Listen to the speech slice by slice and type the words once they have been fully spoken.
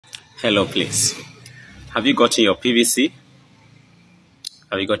Hello, please. Have you gotten your PVC?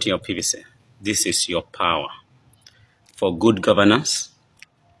 Have you gotten your PVC? This is your power. For good governance,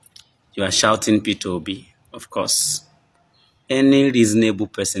 you are shouting P2OB. Of course, any reasonable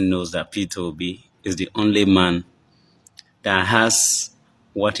person knows that P2OB is the only man that has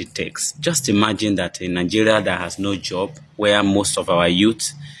what it takes. Just imagine that in Nigeria that has no job, where most of our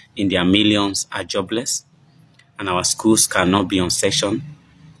youth in their millions are jobless, and our schools cannot be on session.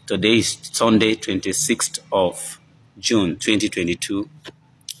 Today is Sunday, 26th of June, 2022.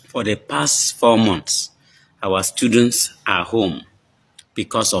 For the past 4 months, our students are home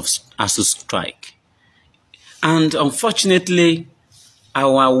because of ASU strike. And unfortunately,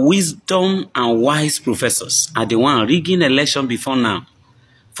 our wisdom and wise professors are the one rigging election before now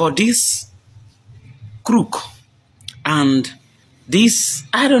for this crook and this,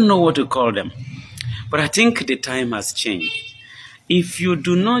 I don't know what to call them, but I think the time has changed. If you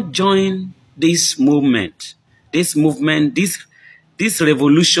do not join this movement, this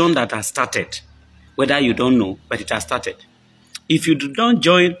revolution that has started, whether you don't know, but it has started. If you do not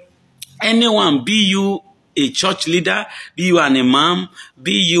join anyone, be you a church leader, be you an imam,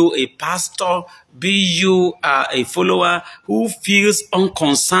 be you a pastor, be you a follower who feels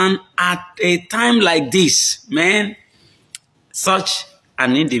unconcerned at a time like this, man, such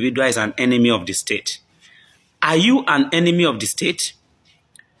an individual is an enemy of the state. Are you an enemy of the state?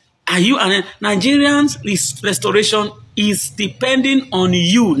 Are you Nigerians' restoration is depending on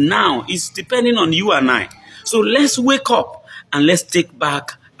you now. It's depending on you and I. So let's wake up and let's take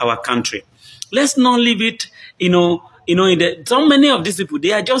back our country. Let's not leave it, so many of these people,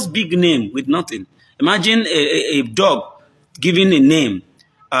 they are just big name with nothing. Imagine a dog giving a name,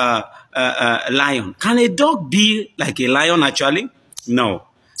 lion. Can a dog be like a lion actually? No.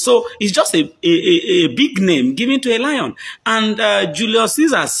 So it's just a big name given to a lion. And Julius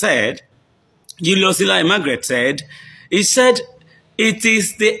Caesar Margaret said, he said, it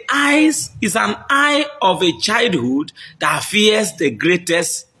is an eye of a childhood that fears the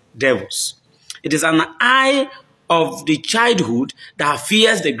greatest devils. It is an eye of the childhood that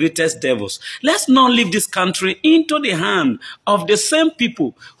fears the greatest devils. Let's not leave this country into the hand of the same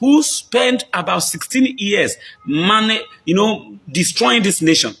people who spent about 16 years destroying this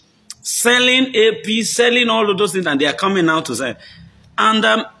nation, selling AP, selling all of those things, and they are coming out to say.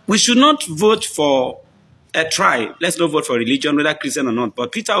 And we should not vote for a tribe. Let's not vote for religion, whether Christian or not.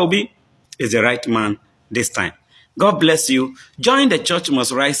 But Peter Obi is the right man this time. God bless you. Join the Church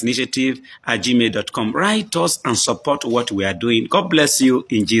Must Rise Initiative at gmail.com. Write us and support what we are doing. God bless you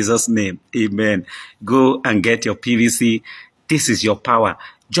in Jesus' name. Amen. Go and get your PVC. This is your power.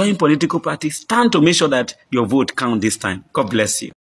 Join political parties. Stand to make sure that your vote counts this time. God bless you.